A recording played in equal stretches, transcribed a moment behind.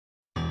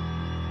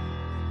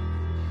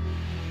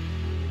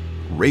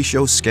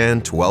RATIO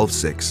Scan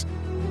 12:6.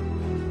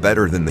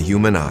 Better than the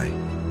human eye.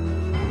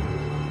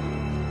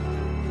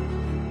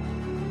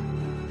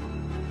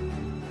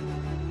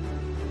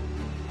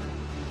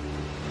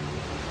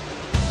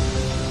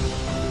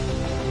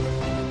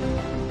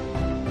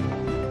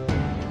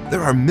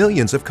 There are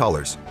millions of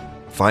colors.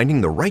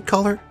 Finding the right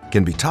color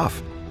can be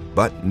tough,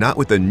 but not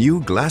with the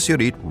new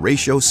Glasurit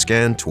RATIO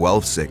Scan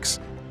 12:6.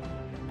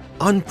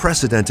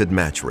 Unprecedented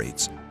match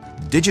rates,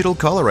 digital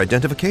color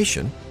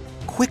identification,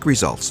 quick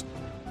results.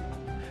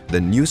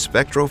 The new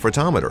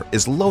spectrophotometer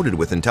is loaded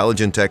with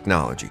intelligent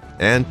technology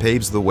and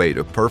paves the way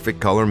to perfect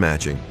color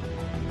matching.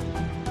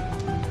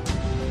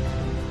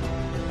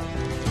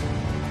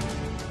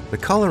 The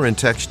color and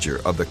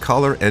texture of the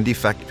color and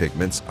effect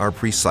pigments are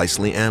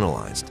precisely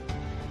analyzed.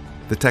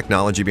 The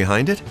technology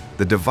behind it?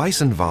 The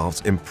device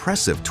involves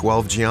impressive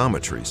 12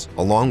 geometries,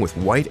 along with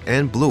white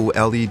and blue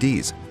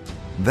LEDs.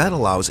 That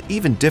allows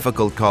even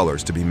difficult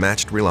colors to be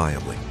matched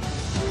reliably.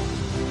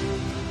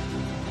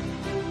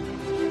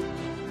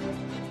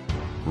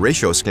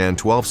 RATIO Scan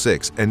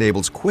 12:6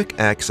 enables quick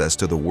access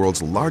to the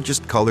world's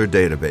largest color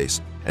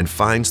database and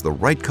finds the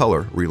right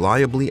color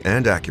reliably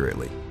and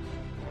accurately.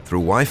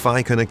 Through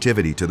Wi-Fi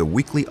connectivity to the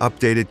weekly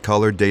updated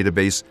color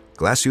database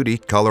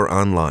Glasurit Color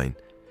Online,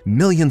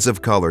 millions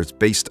of colors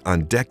based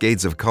on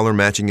decades of color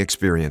matching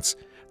experience,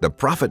 the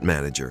Profit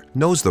Manager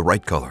knows the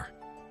right color.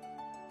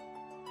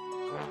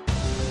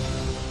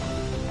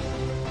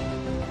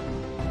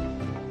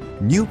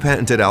 New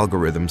patented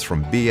algorithms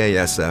from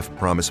BASF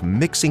promise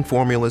mixing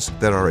formulas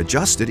that are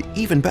adjusted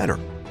even better,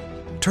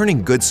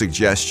 turning good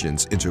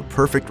suggestions into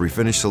perfect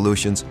refinish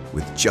solutions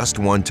with just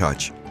one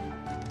touch.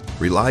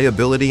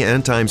 Reliability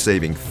and time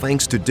saving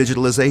thanks to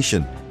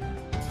digitalization.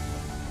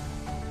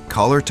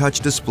 Color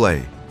touch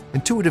display,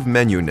 intuitive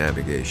menu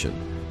navigation,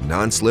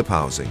 non-slip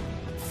housing.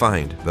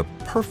 Find the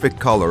perfect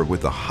color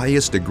with the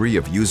highest degree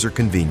of user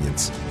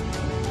convenience.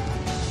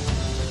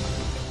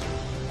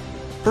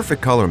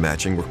 Perfect color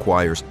matching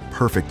requires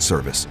perfect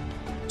service.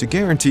 To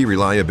guarantee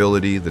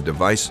reliability, the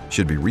device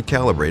should be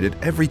recalibrated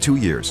every 2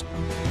 years.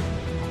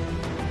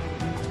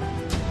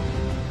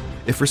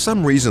 If for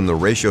some reason the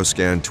RATIO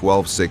Scan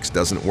 12:6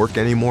 doesn't work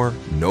anymore,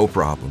 no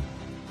problem.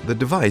 The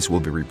device will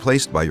be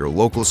replaced by your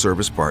local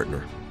service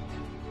partner.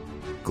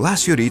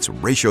 Glasurit's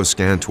RATIO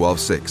Scan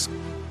 12:6.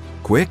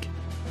 Quick,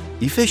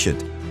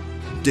 efficient,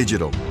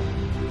 digital.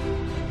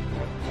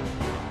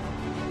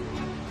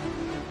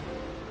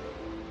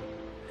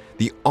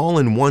 The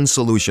all-in-one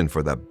solution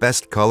for the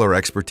best color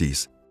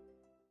expertise.